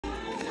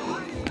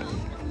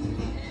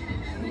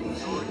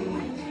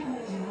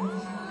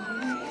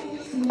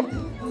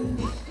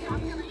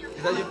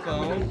Is that your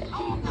phone?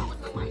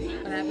 What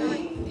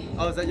happened?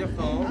 Oh, is that your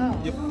phone?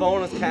 Oh. Your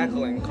phone is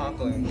cackling.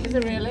 Is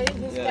it really?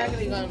 Who's Yeah.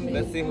 cackling on me?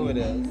 Let's see who it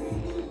is.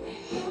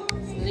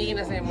 It's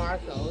Nina St.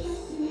 Marcos.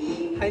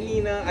 Hi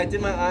Nina, I did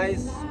my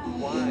eyes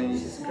wide.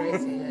 She's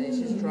crazy, honey.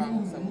 She's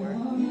drunk somewhere.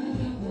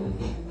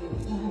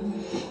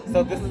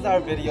 So this is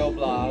our video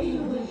blog.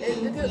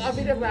 This is a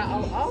video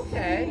about, oh,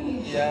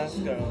 okay. Yes,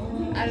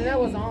 girl. I didn't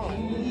know it was on.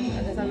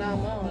 I guess I'm now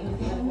on.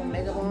 From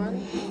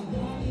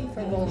Megabon.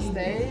 From going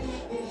stage.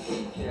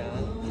 Yeah.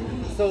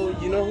 So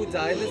you know who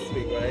died this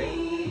week, right?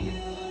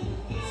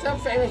 Some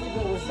famous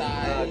people who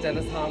died.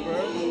 Dennis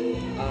Hopper,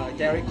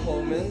 Gary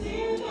Coleman.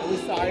 Are we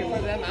sorry for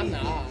them? I'm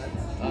not.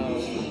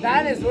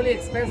 That is really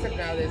expensive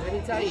nowadays, let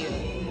me tell you.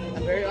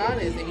 I'm very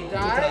honest. If you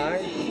die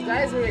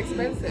is really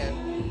expensive.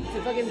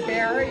 To fucking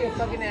bury your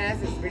fucking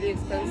ass is really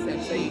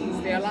expensive, so you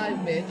can stay alive,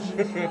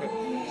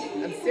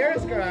 bitch. I'm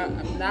serious, girl.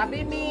 I'm not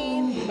being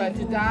mean, but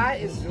to die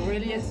is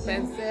really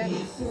expensive.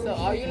 So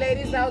all you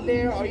ladies out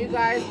there, all you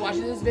guys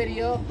watching this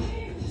video,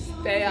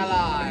 stay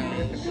alive.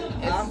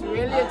 It's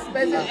really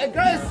expensive.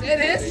 Girl, it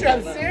is true.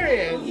 I'm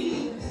serious.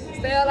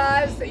 Stay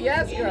alive.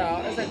 Yes,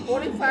 girl. It's like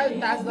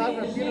 $45,000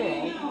 for a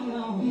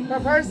funeral per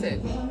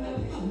person.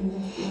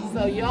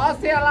 So y'all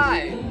stay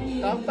alive.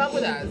 Don't fuck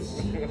with us.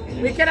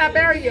 We cannot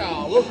bury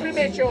y'all. We'll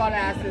cremate your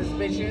asses,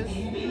 bitches.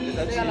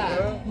 Stay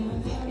alive.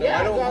 No,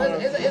 Yeah, girl.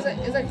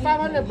 It's like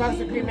 $500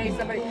 to cremate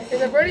somebody.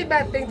 It's a really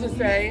bad thing to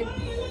say,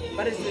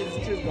 but it's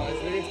true, girl.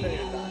 It's really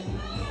expensive to die.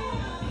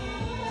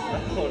 I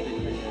don't want to be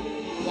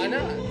cremated. Why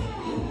not?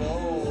 No.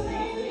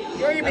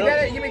 Girl, you be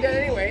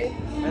dead anyway.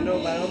 I know,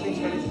 but I don't think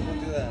Chinese people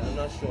do that. I'm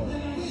not sure.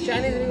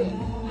 Chinese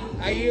people.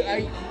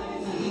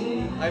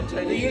 I'm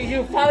Chinese.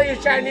 You follow your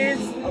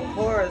Chinese? Of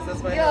course,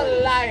 that's my You're a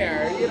heritage.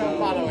 liar. You don't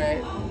follow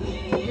it.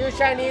 You're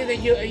Chinese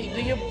and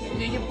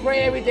do you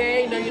pray every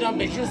day? No, you don't,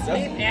 bitch. You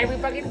sleep every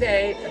fucking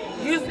day.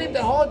 You sleep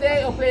the whole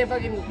day or play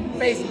fucking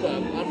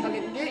Facebook on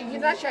fucking.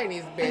 You're not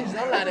Chinese, bitch.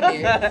 Don't lie to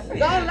me.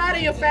 Don't lie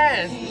to your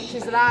fans.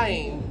 She's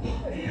lying.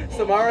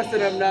 Samara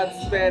said I'm not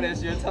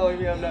Spanish. You're telling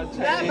me I'm not Chinese.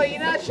 Yeah, but you're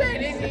not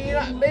Chinese. You're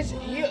not,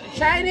 bitch.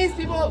 Chinese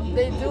people,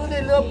 they do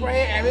their little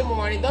prayer every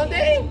morning, don't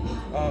they?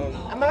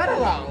 Am I right or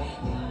wrong?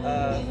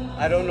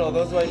 I don't know.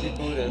 Those might be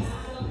Buddhists.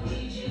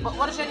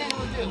 What do Chinese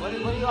people do?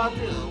 What do you all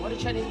do? What do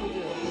Chinese people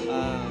do?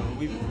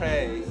 We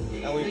pray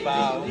and we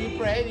bow. Do you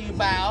pray? Do you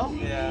bow?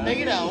 Yeah. No,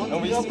 you don't.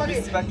 And we you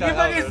respect our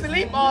fucking elders.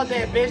 sleep all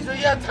day, bitch.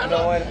 You don't time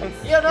No, I don't.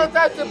 You don't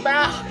have to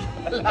bow.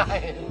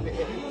 Lying,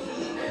 bitch.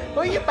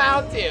 Who you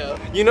bow to?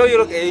 You know you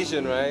look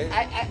Asian, right?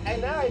 I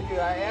know I do.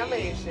 I am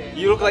Asian.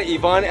 You look like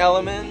Yvonne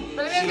Elliman.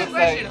 But let She me ask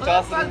looks you a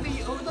question. like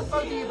Who the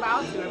fuck do you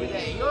bow to every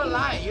day? You're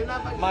lying. You're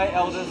not fucking. my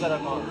elders that are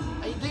gone.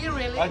 Do you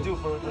really? I do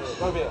for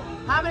real.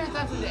 How many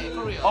times a day,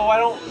 for real? Oh, I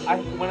don't.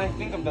 When I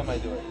think of them, I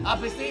do it.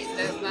 Obviously,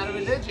 that's not a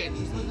religion.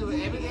 You're supposed to do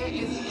it every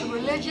day. A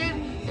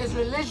religion is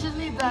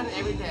religiously done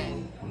every day.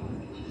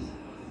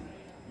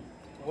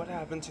 What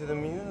happened to the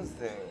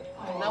music?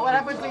 Now what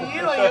happened to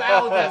you and your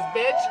elders,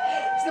 bitch?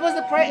 It's supposed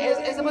to pray.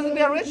 It's supposed to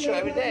be a ritual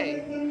every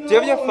day. Do you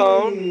have your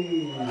phone?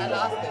 I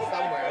lost it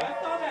somewhere.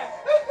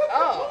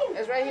 Oh,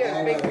 it's right here.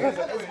 It's big.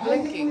 It's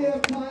blinking.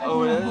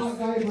 Oh, it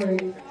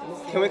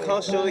is? Can we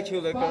call Shirley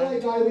Q Liquor?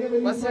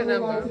 What's her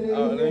number?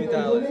 Oh, let me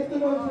dial it.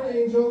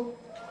 Steal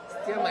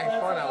my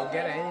phone. I will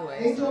get it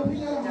anyway.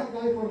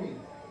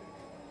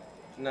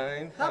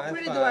 955. How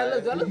pretty do I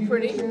look? Do I look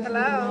pretty?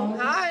 Hello.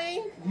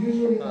 Hi.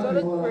 Do I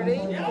look pretty?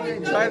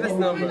 Try this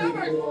number.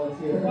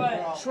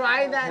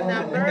 Try that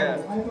number.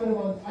 Yeah.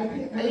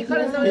 Are you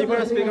calling Can you put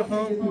on somebody?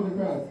 speakerphone?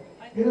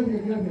 Get up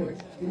here.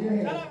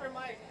 Shut up your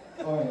mic.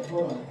 Alright,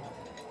 hold on.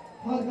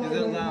 Is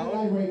it loud?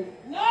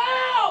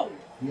 No!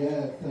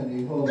 Yes,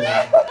 honey, hold on. I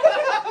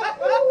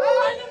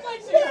look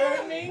like she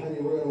heard me. Honey,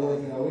 we're gonna work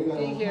it out. We got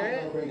Can you hear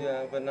it?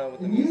 Yeah, but not with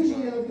the And usually I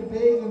music. have to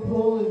beg and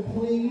pull and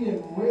plead and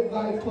rip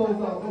guys'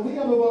 clothes off. But we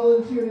have a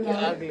volunteer You're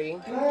tonight. ugly.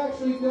 And I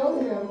actually know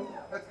him.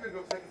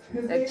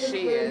 And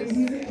she is.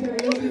 He's in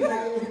karaoke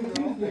night every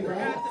Tuesday,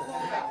 right?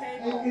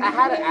 I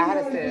had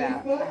to say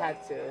that. I had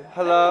to.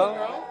 Hello?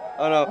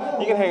 Oh no,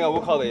 you can hang up.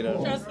 We'll call later.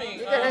 Trust me.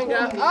 You can hang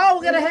up. Oh,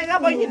 we're gonna hang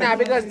up on you now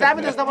because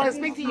Tabitha doesn't want to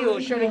speak to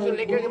you. Shirley, you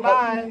lick her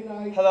goodbye.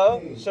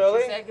 Hello, She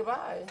Shirley? said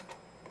goodbye.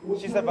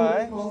 She said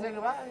bye? She said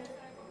goodbye.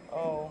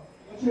 Oh.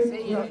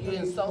 See, you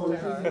insulted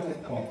her.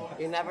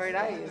 You're not very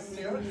nice.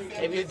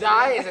 If you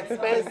die, it's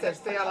expensive.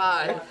 Stay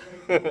alive.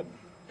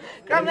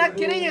 Girl, I'm not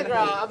kidding you,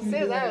 girl. I'm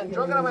serious. I am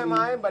drunk out of my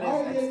mind, but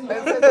it's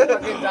expensive to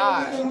fucking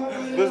die.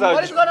 This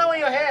What is going on with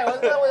your hair?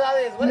 What's going on with all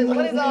this?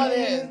 What is all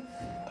this?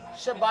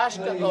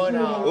 Shabashka going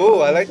on.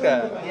 Ooh, I like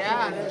that.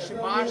 Yeah, there's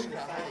Shabashka.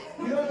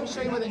 Let me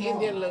show you what the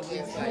Indian look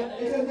is like.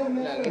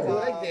 Look, you do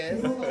like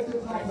this.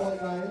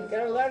 You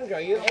gotta learn,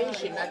 girl. You're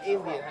Asian, not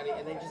Indian, honey.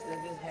 And then just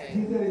let this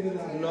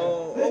hang.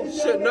 No. Oh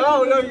shit,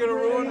 no, you're gonna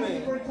ruin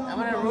me. I'm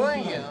gonna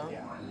ruin you.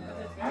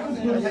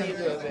 That's how you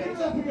do it,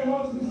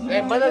 bitch.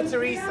 Hey, Mother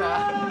Teresa.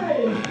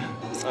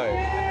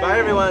 Alright. Bye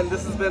everyone.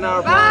 This has been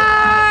our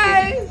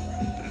Bye!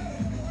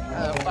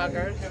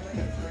 Fuckers.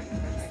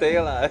 Stay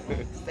alive.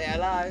 Stay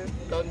alive.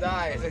 Don't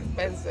die. It's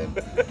expensive.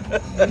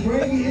 And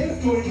Brandy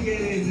is going to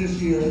get in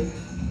this year.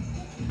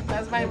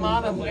 That's my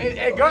motto. It is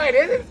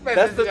expensive.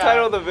 That's the to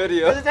title die. of the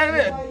video. That's the title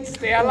of it.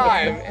 Stay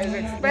alive. It's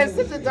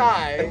expensive to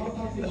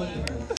die.